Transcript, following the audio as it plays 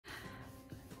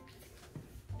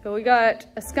So we got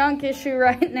a skunk issue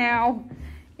right now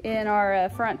in our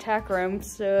front tack room,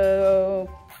 so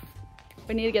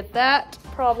we need to get that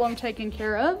problem taken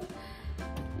care of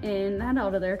and that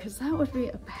out of there, because that would be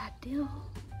a bad deal.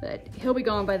 But he'll be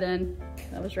gone by then.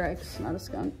 That was Rex, not a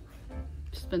skunk.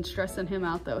 Just been stressing him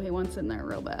out though. He wants in there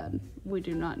real bad. We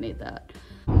do not need that.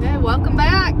 Okay, welcome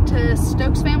back to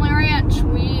Stokes Family Ranch.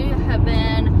 We have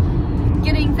been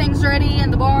getting things ready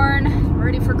in the barn,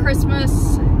 ready for Christmas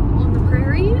on the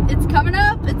prairie. It's coming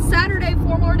up. It's Saturday,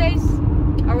 4 more days.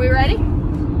 Are we ready?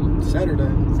 Saturday.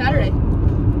 Saturday.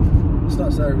 It's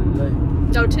not Saturday today.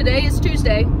 No, today is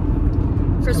Tuesday.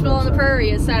 Christmas on the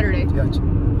Prairie is Saturday. Gotcha.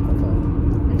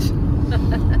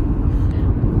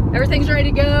 Everything's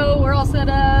ready to go. We're all set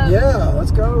up. Yeah,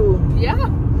 let's go. Yeah.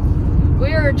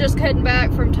 We are just heading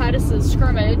back from Titus's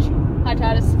scrimmage. Hi,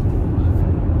 Titus.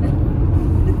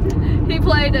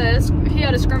 He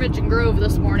had a scrimmage in Grove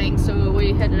this morning, so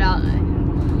we headed out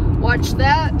and watched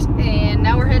that, and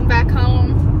now we're heading back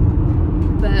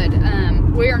home. But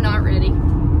we are not ready,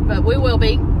 but we will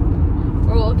be,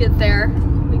 or we'll get there.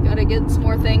 We gotta get some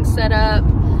more things set up.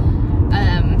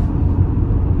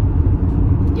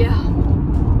 Yeah.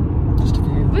 Just a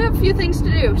few. We have a few things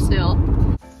to do still.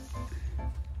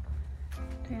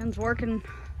 Dan's working,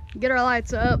 get our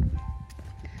lights up.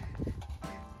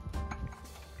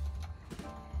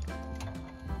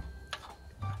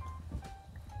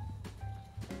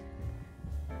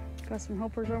 Got some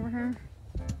helpers over here.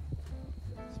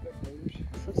 Spectators.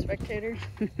 Some spectators.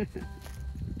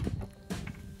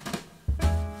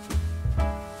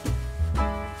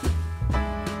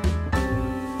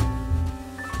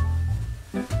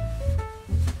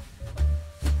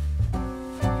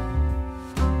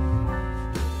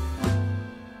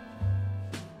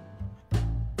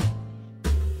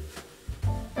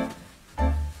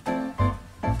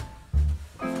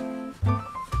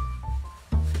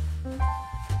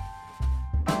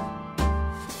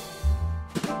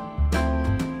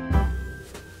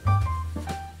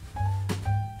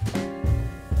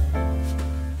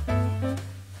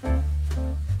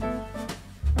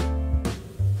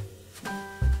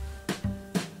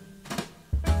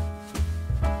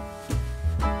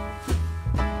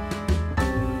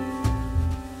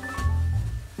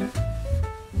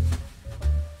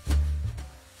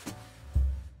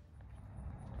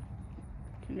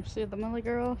 Can you see the Millie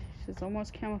girl? She's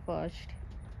almost camouflaged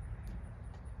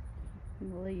in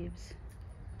the leaves.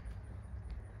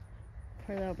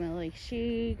 Poor little Millie.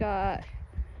 She got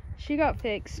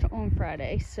fixed on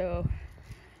Friday, so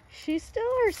she's still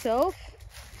herself,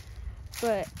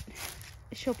 but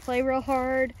she'll play real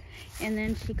hard and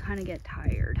then she kind of get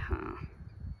tired, huh?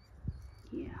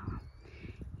 Yeah,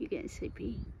 you getting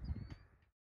sleepy?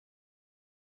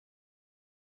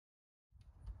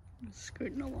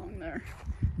 Scooting along there.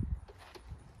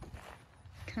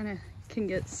 Kind of can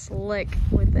get slick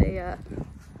with a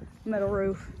metal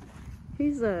roof.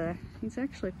 He's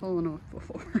actually fallen off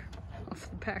before, off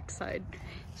the backside.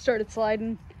 Started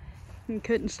sliding and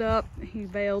couldn't stop. He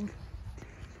bailed.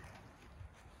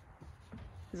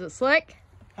 Is it slick?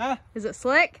 Huh? Is it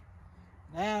slick?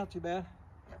 Nah, not too bad.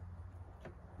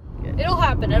 Good. It'll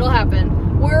happen. It'll happen.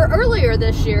 We're earlier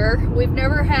this year. We've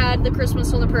never had the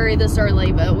Christmas on the Prairie this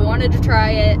early, but we wanted to try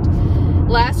it.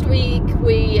 Last week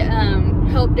we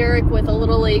helped Derek with a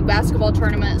Little League basketball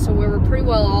tournament, so we were pretty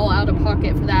well all out of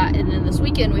pocket for that. And then this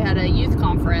weekend we had a youth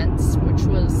conference, which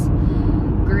was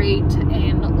great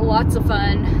and lots of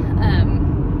fun.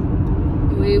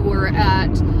 We were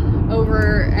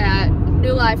over at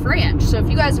New Life Ranch. So if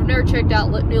you guys have never checked out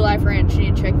New Life Ranch, you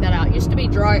need to check that out. It used to be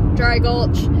Dry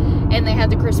Gulch, and they had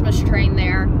the Christmas train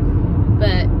there.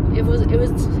 But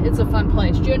it's a fun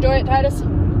place. Did you enjoy it, Titus? Yeah.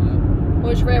 What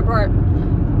was your favorite part?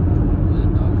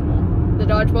 The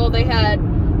dodgeball. They had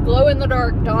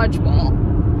glow-in-the-dark dodgeball.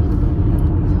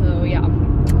 So yeah,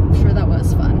 I'm sure that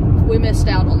was fun. We missed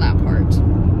out on that part.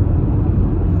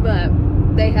 But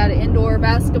they had indoor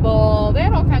basketball. They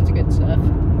had all kinds of good stuff.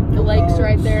 The lake's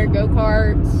right there,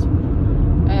 go-karts,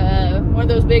 one of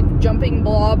those big jumping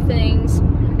blob things.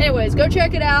 Anyways, go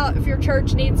check it out. If your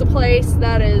church needs a place,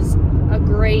 that is a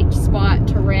great spot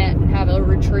to rent and have a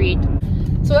retreat.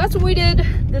 So that's what we did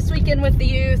this weekend with the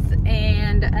youth,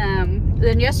 and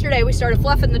then yesterday we started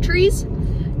fluffing the trees,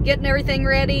 getting everything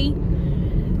ready,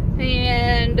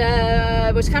 and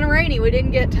it was kind of rainy. We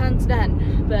didn't get tons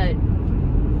done, but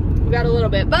we got a little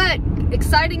bit. But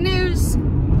exciting news,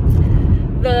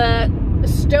 the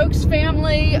Stokes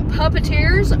family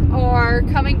puppeteers are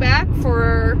coming back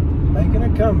for Making a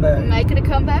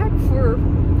comeback for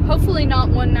hopefully not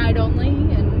one night only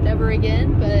and never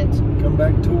again, but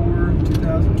comeback tour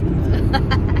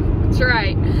 2023. That's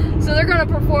right. So they're gonna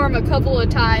perform a couple of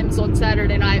times on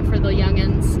Saturday night for the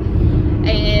youngins.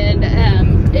 And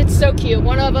it's so cute.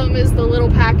 One of them is the little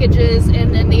packages,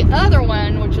 and then the other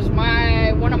one, which is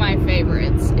one of my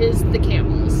favorites, is the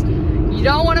camels. You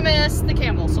don't want to miss the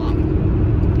camel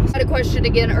song. I had a question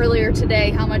again earlier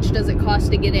today, how much does it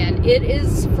cost to get in? It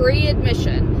is free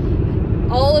admission.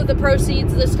 All of the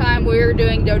proceeds this time we're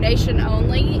doing donation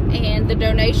only, and the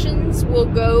donations will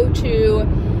go to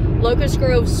Locust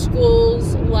Grove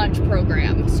School's lunch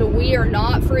program. So we are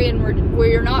not free, and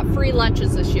we are not free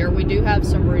lunches this year. We do have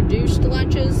some reduced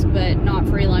lunches, but not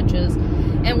free lunches.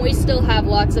 And we still have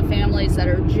lots of families that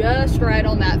are just right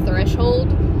on that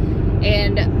threshold.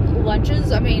 And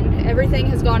lunches, I mean, everything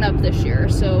has gone up this year.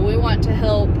 So we want to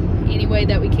help any way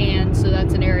that we can. So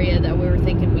that's an area that we were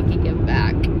thinking we could give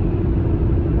back.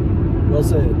 Well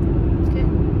said. Okay,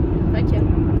 thank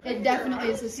you. It definitely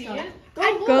is a skunk.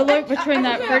 Go look between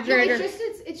that refrigerator.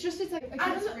 It's like I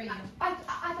can spray you.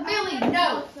 Millie,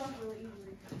 no.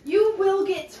 You will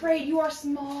get sprayed. You are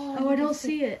small. Oh, I don't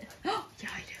see it. Oh, yeah,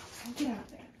 I do. Get out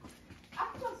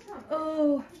there.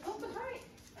 Oh.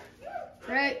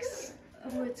 Rex.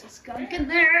 Oh, it's a skunk in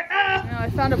there. Ah. No, I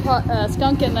found a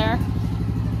skunk in there.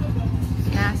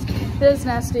 Nasty. It is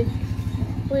nasty.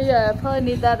 We probably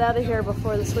need that out of here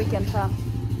before this weekend, huh?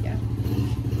 Yeah.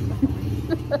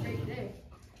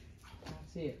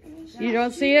 See it. You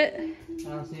don't see it? I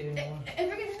don't see it anymore.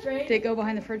 If I get sprayed, Did it go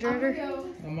behind the refrigerator?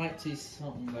 I might see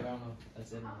something, but I don't know if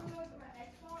that's it.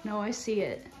 No, I see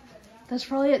it. That's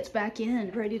probably its back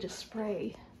end, ready to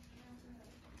spray.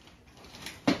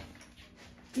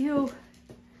 Ew.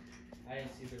 I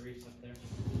didn't see the reach up there.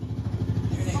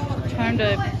 Time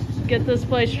to get this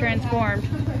place transformed.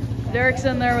 Derek's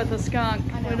in there with a skunk.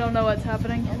 We don't know what's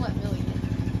happening. don't let Millie get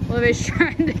it. Libby's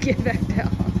trying to get back down.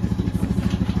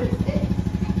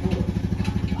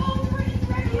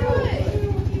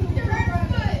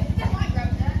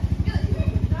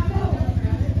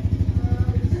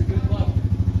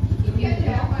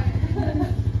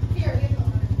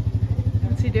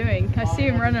 What's he doing? I see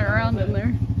him running around in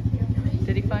there.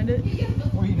 Did he find it?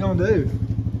 What are you gonna do?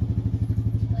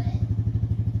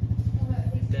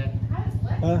 Dad,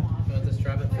 Huh? you want this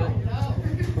rabbit foot?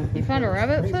 You found a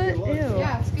rabbit foot? Ew.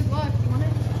 Yeah, it's good luck. You want it?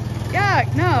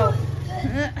 Yuck, no.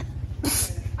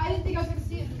 I didn't think I was going to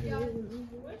see it. Yeah.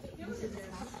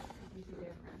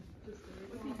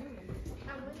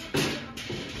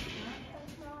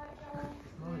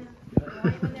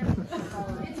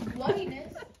 It's bloodiness.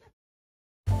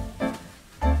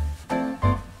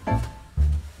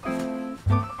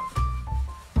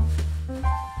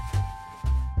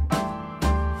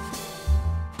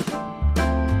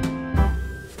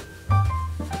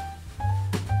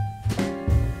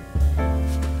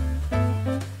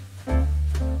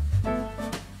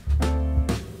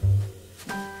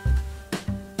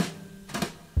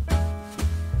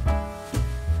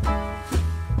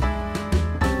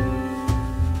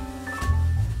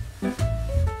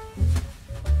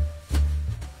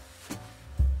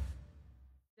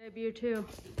 Debut too.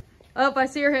 Oh, I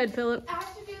see your head, Philip. I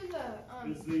have to do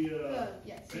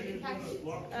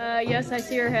Yes, I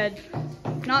see your head.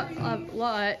 Not a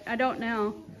lot. I don't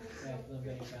know.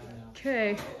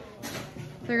 Okay.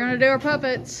 They're gonna do our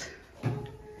puppets.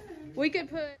 We could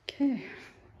put. Okay.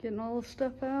 Getting all the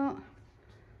stuff out.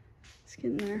 It's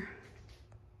getting there.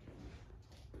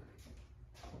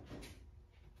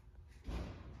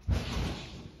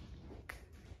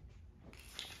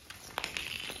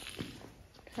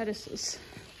 Titus is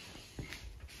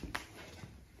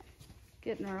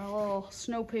getting our little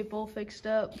snow people fixed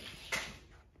up,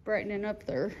 brightening up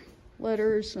their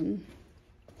letters and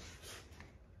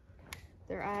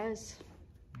their eyes.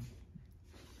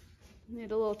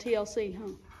 Need a little TLC, huh?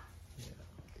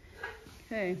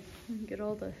 Okay, get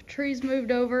all the trees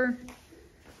moved over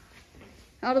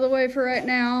out of the way for right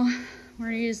now. We're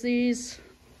gonna use these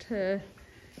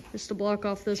just to block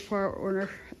off this part. We're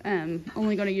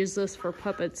only gonna use this for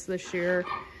puppets this year.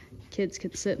 Kids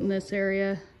can sit in this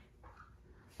area.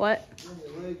 What?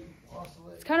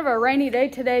 It's kind of a rainy day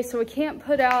today, so we can't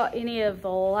put out any of the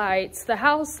lights. The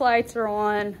house lights are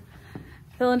on.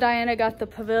 Phil and Diana got the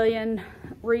pavilion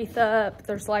wreath up.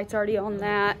 There's lights already on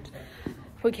that.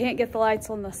 We can't get the lights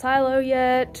on the silo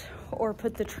yet or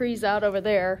put the trees out over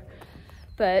there,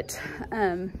 but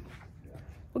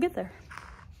we'll get there.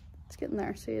 It's getting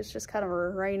there. See, it's just kind of a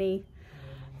rainy,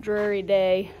 dreary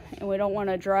day, and we don't want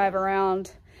to drive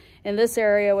around in this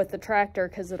area with the tractor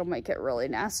because it'll make it really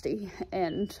nasty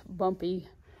and bumpy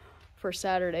for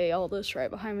Saturday. All this right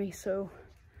behind me, so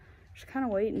just kind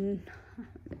of waiting.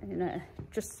 And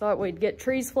just thought we'd get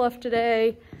trees fluffed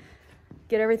today,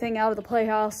 get everything out of the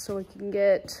playhouse so we can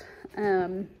get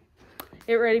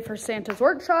Get ready for Santa's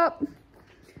workshop.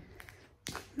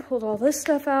 Pulled all this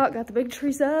stuff out, got the big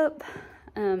trees up.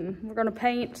 We're gonna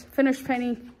finish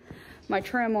painting my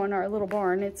trim on our little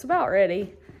barn. It's about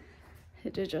ready.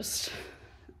 We didn't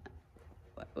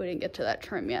get to that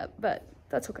trim yet, but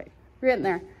that's okay. We're getting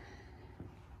there.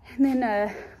 And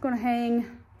then gonna hang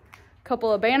a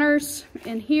couple of banners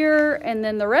in here, and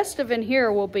then the rest of in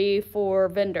here will be for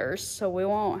vendors, so we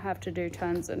won't have to do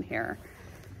tons in here.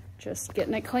 Just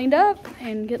getting it cleaned up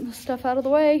and getting the stuff out of the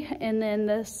way. And then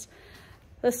this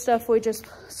stuff we just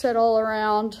set all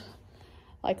around,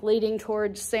 like leading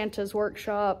towards Santa's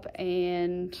workshop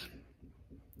and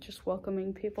just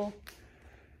welcoming people.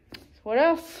 So what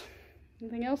else?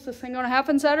 Anything else? This thing gonna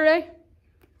happen Saturday?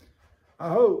 I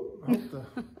hope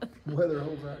the weather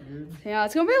holds out good. Yeah,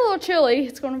 it's gonna be a little chilly.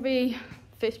 It's gonna be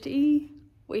 50,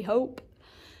 we hope.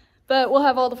 But we'll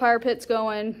have all the fire pits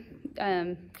going.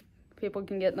 People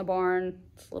can get in the barn.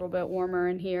 It's a little bit warmer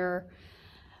in here.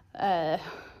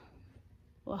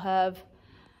 We'll have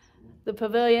the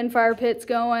pavilion fire pits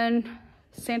going.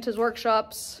 Santa's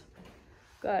workshops.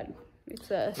 Good.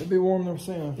 It'll be warm there for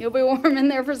Santa. You'll be warm in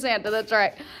there for Santa, that's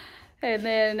right. And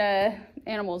then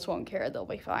animals won't care, they'll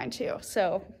be fine too.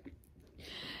 So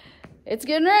it's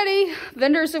getting ready.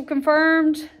 Vendors have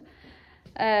confirmed.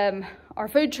 Our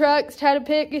food truck, Tatted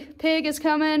Pig is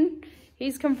coming.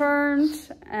 He's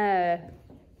confirmed.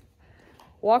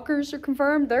 Walkers are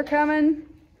confirmed, they're coming.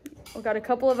 We've got a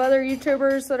couple of other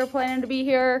YouTubers that are planning to be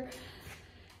here.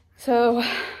 So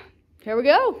here we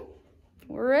go.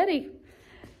 We're ready.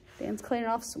 Dan's cleaning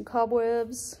off some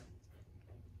cobwebs.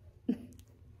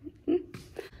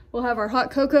 We'll have our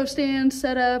hot cocoa stand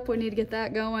set up. We need to get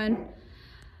that going.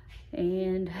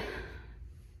 And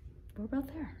we're about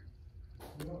there.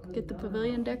 Get the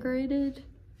pavilion decorated.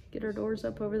 Get our doors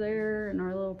up over there and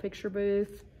our little picture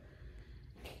booth.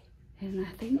 And I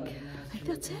think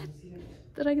that's it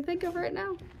that I can think of right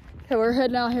now. Okay, we're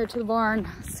heading out here to the barn.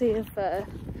 See if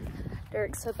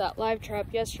Derek set that live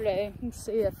trap yesterday. And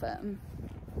see if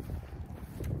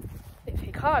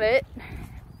he caught it.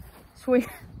 Sweet.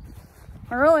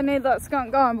 I really need that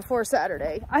skunk gone before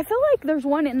Saturday. I feel like there's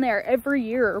one in there every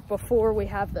year before we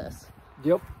have this.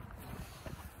 Yep.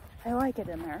 I like it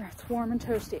in there. It's warm and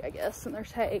toasty, I guess, and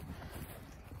there's hay.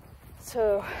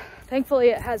 So,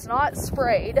 thankfully it has not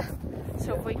sprayed.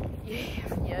 So if we,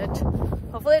 yet,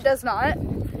 hopefully it does not.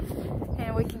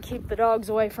 And we can keep the dogs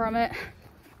away from it.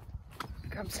 Here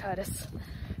comes Titus.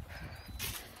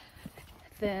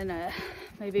 Then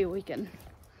maybe we can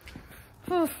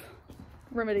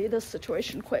remedy this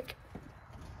situation quick.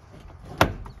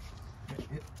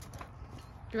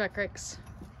 Give back Cricks.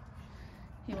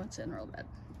 He wants in real bad.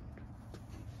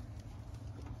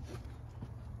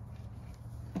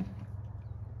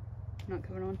 Not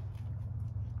coming on.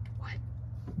 What?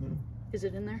 No. Is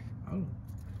it in there? Oh.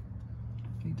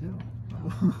 Can't tell.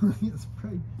 It's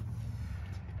pretty.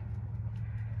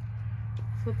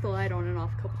 Flip the light on and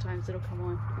off a couple times, it'll come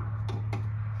on.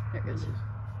 There it goes.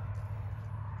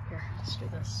 Here, let's do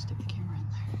this. Stick the camera in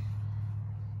there.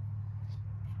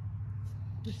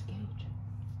 This cage.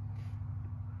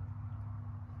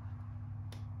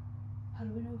 How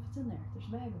do we know if it's in there? There's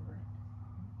a bag over it.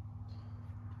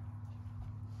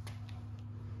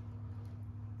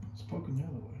 It's poking the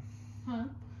other way. Huh?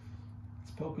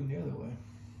 It's poking the other way.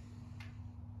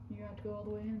 You have to go all the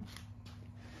way in.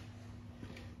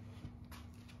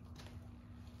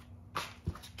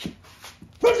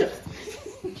 Cuz.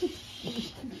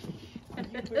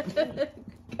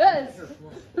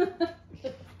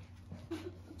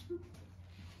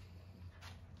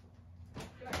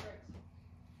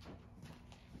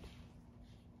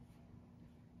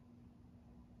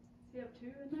 You have two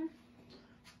in there?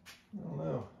 I don't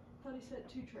know. I thought he said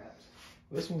 2 traps.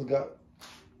 This one's got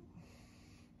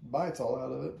bites all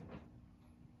out of it.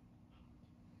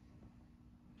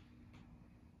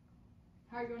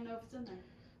 How are you going to know if it's in there?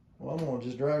 Well, I'm gonna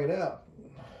just drag it out.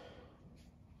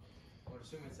 I would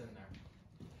assume it's in there.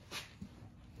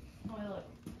 Oh, wait, look.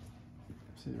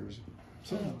 See, there's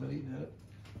something's been eating at it.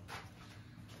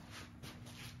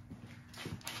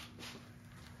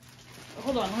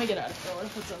 Hold on, let me get out of here. What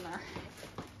if it's in there?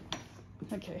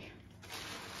 Okay.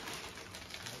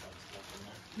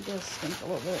 It does stink a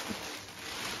little bit.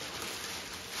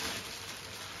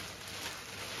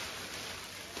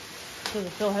 Does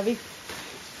it feel heavy?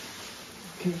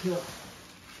 Can't tell.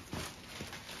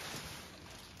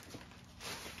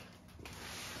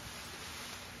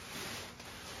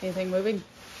 Anything moving?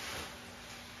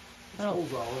 I don't.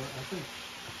 Holes all in it,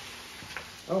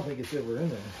 I don't think it's ever in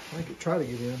there. I could try to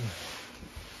get in.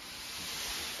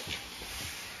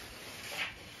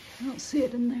 I don't see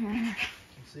it in there. You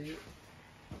see it?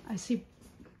 I see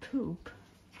poop.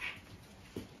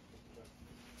 Is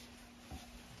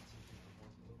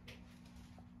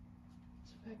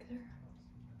it back there?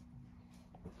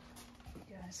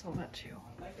 Yeah, I saw that too.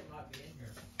 I think it might be in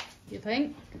here. You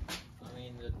think? I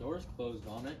mean, the door's closed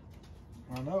on it.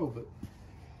 I know, but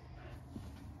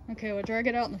Okay, well, drag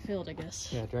it out in the field, I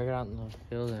guess. Yeah, drag it out in the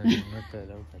field and rip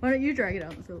it open. Why don't you drag it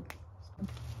out in the field?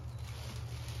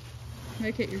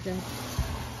 Make it your dad.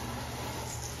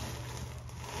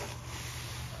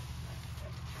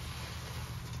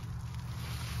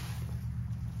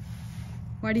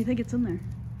 Why do you think it's in there?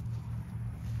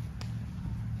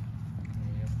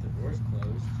 If the door's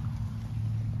closed,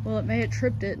 Well, it may have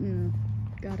tripped it and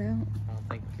got out. I don't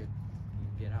think you can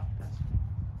get out.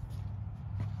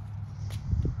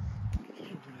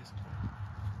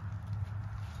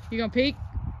 You gonna peek?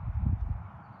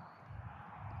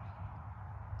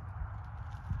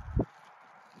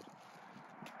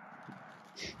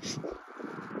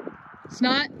 It's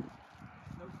not?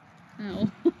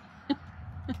 No.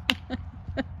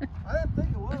 I didn't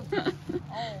think it was.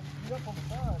 Oh, you up on the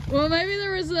side. Well, maybe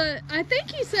there was I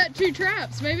think he set 2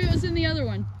 traps. Maybe it was in the other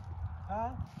one. Huh?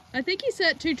 I think he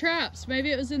set 2 traps.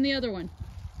 Maybe it was in the other one.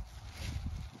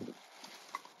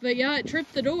 But yeah, it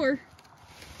tripped the door.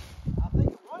 I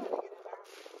think it wanted to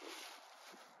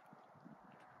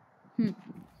get in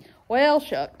there. Well,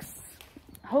 shucks.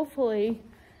 Hopefully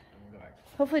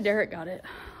Derek got it.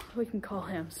 We can call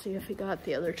him, see if he got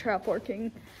the other trap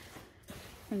working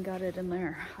and got it in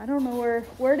there. I don't know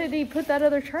where did he put that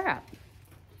other trap?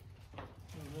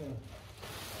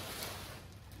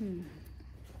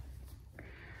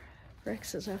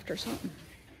 Rex is after something.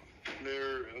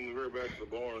 They're in the very back of the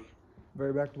barn.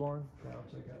 Very back to barn? Yeah, I'll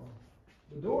take that one.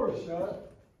 The door is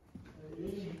shut.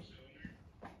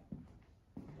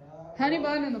 Honey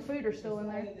bun and the food are still in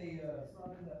there. It's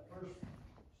not in that first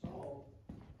stall.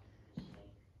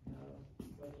 No,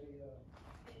 but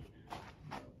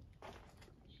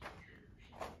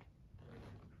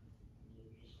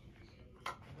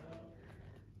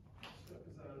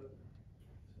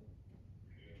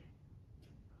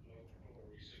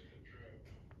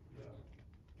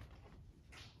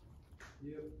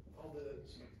Yep, all that.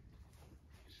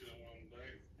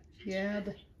 Yeah,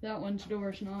 that one's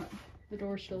door's not. The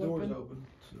door's still Door's open. open,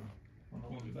 so on the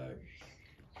one back.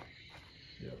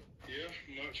 Yep. Yeah,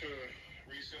 I'm not trying to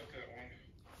reset that one.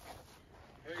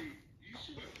 Hey, you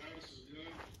see that Titus's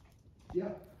gun?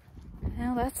 Yeah.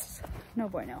 Well, that's no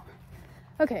bueno.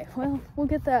 Okay, well, we'll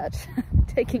get that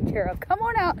taken care of. Come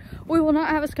on out. We will not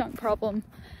have a skunk problem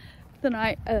the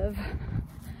night of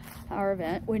our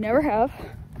event. We never have.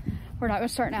 We're not gonna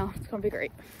start now. It's gonna be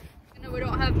great. I know we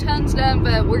don't have tons done,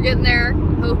 but we're getting there.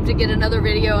 Hope to get another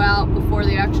video out before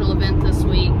the actual event this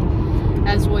week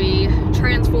as we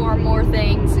transform more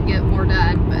things and get more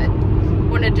done. But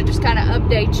wanted to just kind of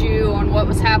update you on what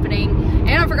was happening.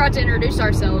 And I forgot to introduce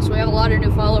ourselves. We have a lot of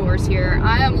new followers here.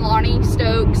 I am Lonnie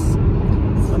Stokes.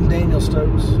 I'm Daniel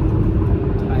Stokes.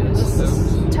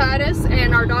 Titus,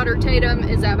 and our daughter Tatum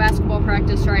is at basketball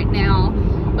practice right now.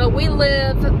 But we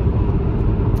live on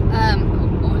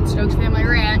Stokes Family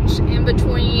Ranch in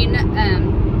between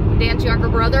Dan's younger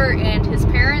brother and his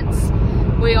parents.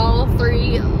 We all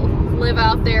 3 live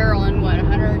out there on what,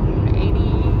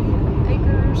 180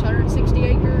 acres, 160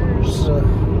 acres?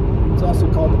 It's also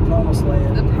called the Promised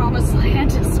Land. The Promised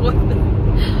Land is what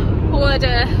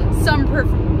some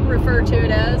refer to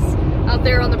it as. Out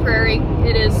there on the prairie,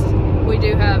 it is. We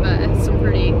do have some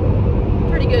pretty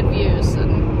good views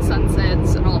and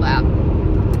sunsets and all that.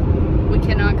 We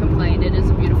cannot complain. It is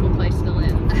a beautiful place to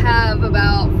live. I have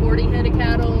about 40 head of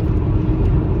cattle.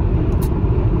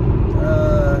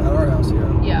 At our house,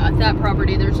 yeah. Yeah, at that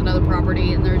property, there's another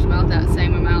property, and there's about that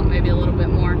same amount, maybe a little bit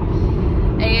more.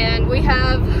 And we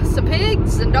have some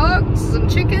pigs and dogs and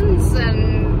chickens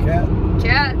and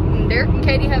cat. And Derek and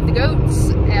Katie have the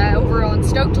goats over on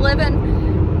Stoked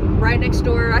Living, right next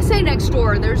door. I say next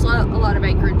door. There's a lot of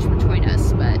acreage between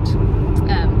us, but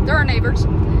they're our neighbors.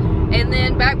 And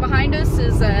then back behind us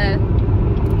is Dan's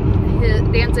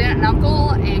aunt and uncle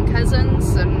and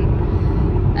cousins,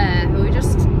 and we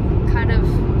just kind of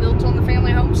built on the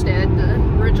family homestead, the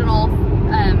original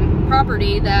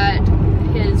property that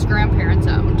his grandparents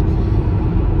owned.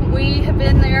 We have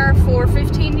been there for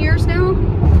 15 years now,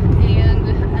 and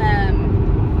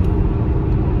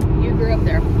you grew up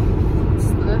there.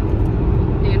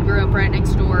 Dan grew up right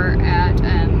next door at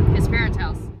his parents'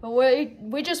 house. But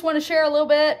we just want to share a little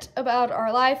bit about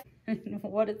our life,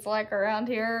 what it's like around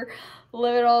here,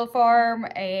 living on the farm,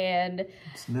 and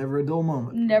it's never a dull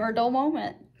moment. Never a dull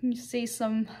moment. You see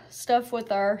some stuff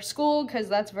with our school, because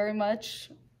that's very much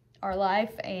our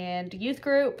life, and youth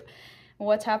group,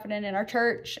 what's happening in our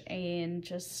church, and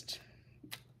just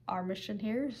our mission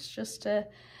here is just to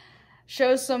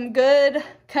show some good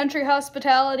country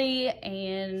hospitality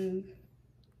and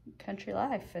country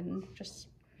life, and just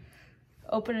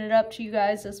open it up to you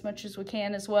guys as much as we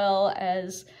can, as well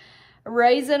as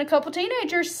raising a couple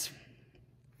teenagers.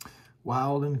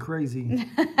 Wild and crazy.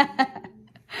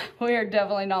 We are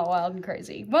definitely not wild and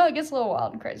crazy. Well, it gets a little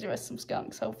wild and crazy with some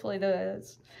skunks. Hopefully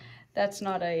that's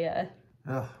not a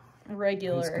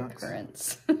regular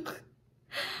occurrence.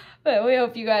 But we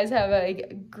hope you guys have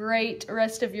a great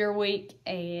rest of your week,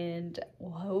 and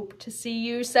we'll hope to see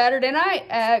you Saturday night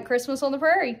at Christmas on the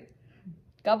Prairie.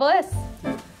 God bless.